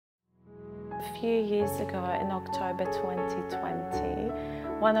A few years ago, in October 2020,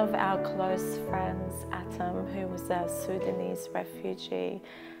 one of our close friends, Atom, who was a Sudanese refugee,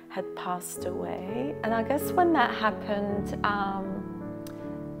 had passed away. And I guess when that happened,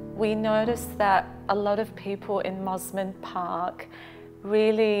 we noticed that a lot of people in Mosman Park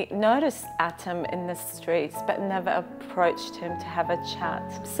really noticed Atom in the streets but never approached him to have a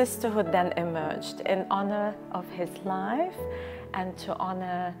chat. Sisterhood then emerged in honour of his life and to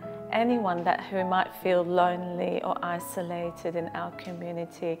honour anyone who might feel lonely or isolated in our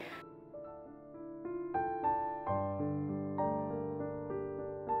community.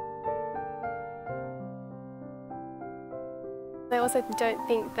 I also don't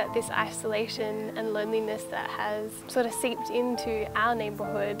think that this isolation and loneliness that has sort of seeped into our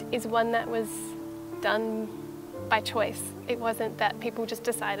neighbourhood is one that was done by choice. It wasn't that people just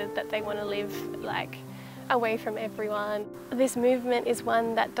decided that they want to live like away from everyone. This movement is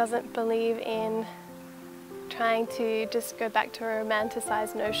one that doesn't believe in trying to just go back to a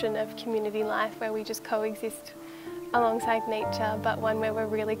romanticised notion of community life where we just coexist alongside nature, but one where we're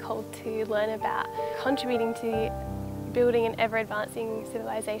really called to learn about contributing to building an ever-advancing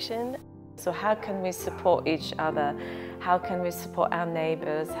civilization. So how can we support each other? How can we support our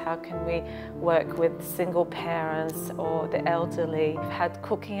neighbours? How can we work with single parents or the elderly? We've had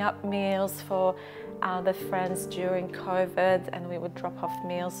cooking up meals for the friends during COVID, and we would drop off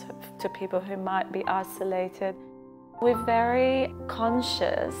meals to people who might be isolated. We're very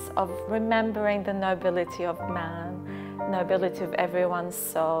conscious of remembering the nobility of man, nobility of everyone's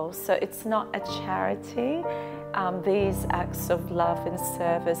soul. So it's not a charity. These acts of love and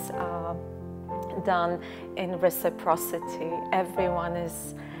service are done in reciprocity. Everyone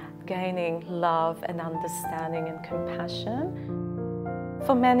is gaining love and understanding and compassion.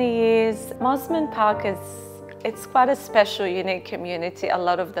 For many years, Mosman Park it's quite a special, unique community. A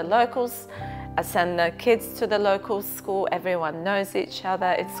lot of the locals send their kids to the local school. Everyone knows each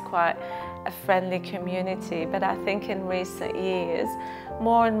other. It's quite a friendly community. But I think in recent years,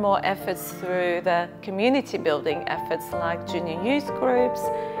 more and more efforts through the community building efforts like junior youth groups,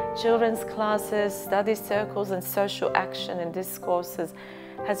 children's classes, study circles and social action and discourses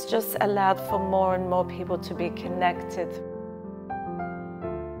has just allowed for more and more people to be connected.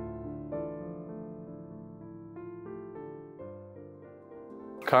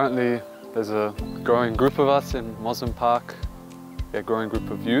 Currently, there's a growing group of us in Mosman Park, a growing group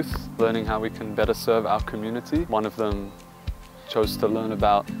of youth, learning how we can better serve our community. One of them chose to learn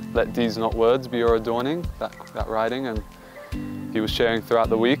about "Let Deeds Not Words Be Your Adorning," that writing, and he was sharing throughout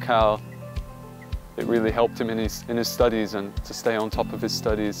the week how it really helped him in his studies and to stay on top of his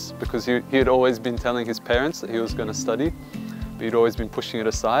studies, because he had always been telling his parents that he was going to study, but he'd always been pushing it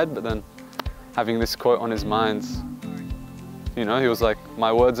aside. But then having this quote on his mind, you know, he was like,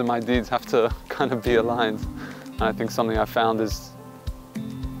 my words and my deeds have to kind of be aligned. And I think something I found is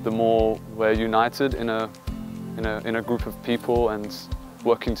the more we're united in a group of people and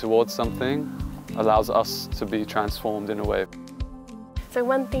working towards something allows us to be transformed in a way. So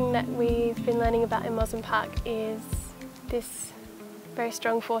one thing that we've been learning about in Mosman Park is this very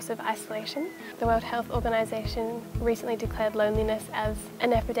strong force of isolation. The World Health Organization recently declared loneliness as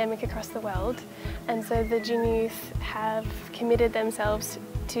an epidemic across the world, and so the junior youth have committed themselves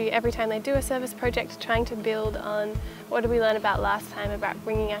to, every time they do a service project, trying to build on what did we learn about last time about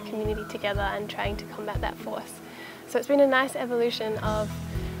bringing our community together and trying to combat that force. So it's been a nice evolution of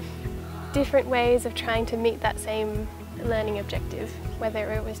different ways of trying to meet that same learning objective,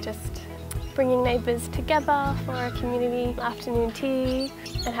 whether it was just bringing neighbours together for a community afternoon tea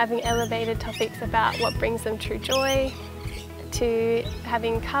and having elevated topics about what brings them true joy, to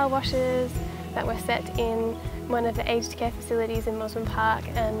having car washes that were set in one of the aged care facilities in Mosman Park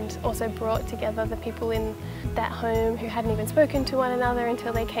and also brought together the people in that home who hadn't even spoken to one another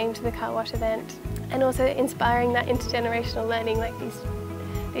until they came to the car wash event, and also inspiring that intergenerational learning. Like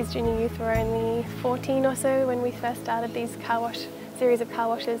these junior youth were only 14 or so when we first started these series of car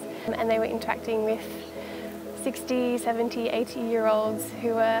washes, and they were interacting with 60, 70, 80-year-olds who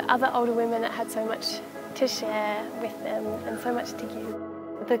were other older women that had so much to share with them and so much to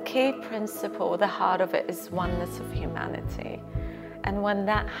give. The key principle, the heart of it, is oneness of humanity. And when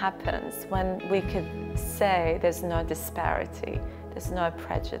that happens, when we could say there's no disparity, there's no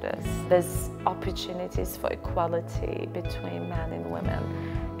prejudice, there's opportunities for equality between men and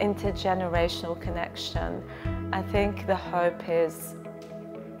women, intergenerational connection, I think the hope is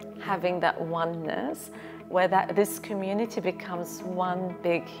having that oneness where this community becomes one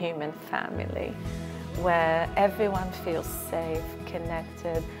big human family, where everyone feels safe,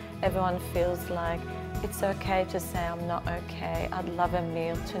 connected, everyone feels like It's okay to say, I'm not okay, I'd love a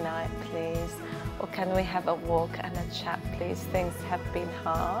meal tonight, please. Or can we have a walk and a chat, please? Things have been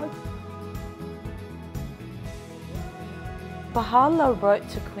hard. Baha'u'llah wrote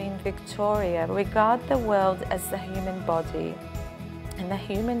to Queen Victoria, regard the world as the human body. In the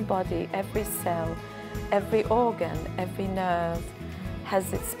human body, every cell, every organ, every nerve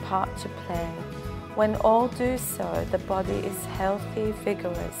has its part to play. When all do so, the body is healthy,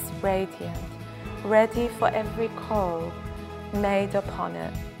 vigorous, radiant, ready for every call made upon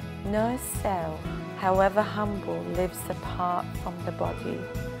it. No cell, however humble, lives apart from the body,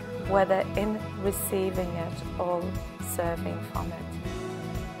 whether in receiving it or serving from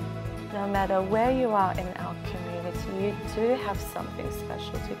it. No matter where you are in our community, you do have something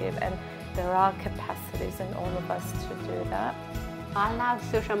special to give, and there are capacities in all of us to do that. I love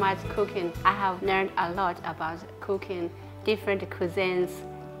social minds cooking. I have learned a lot about cooking different cuisines.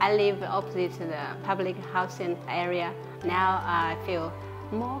 I live opposite to the public housing area. Now I feel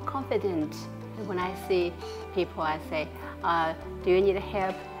more confident. When I see people, I say, do you need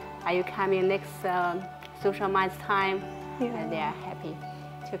help? Are you coming next social minds time? Yeah. And they are happy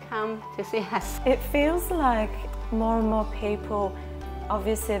to come to see us. It feels like more and more people,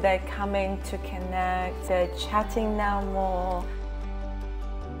 obviously they're coming to connect, they're chatting now more.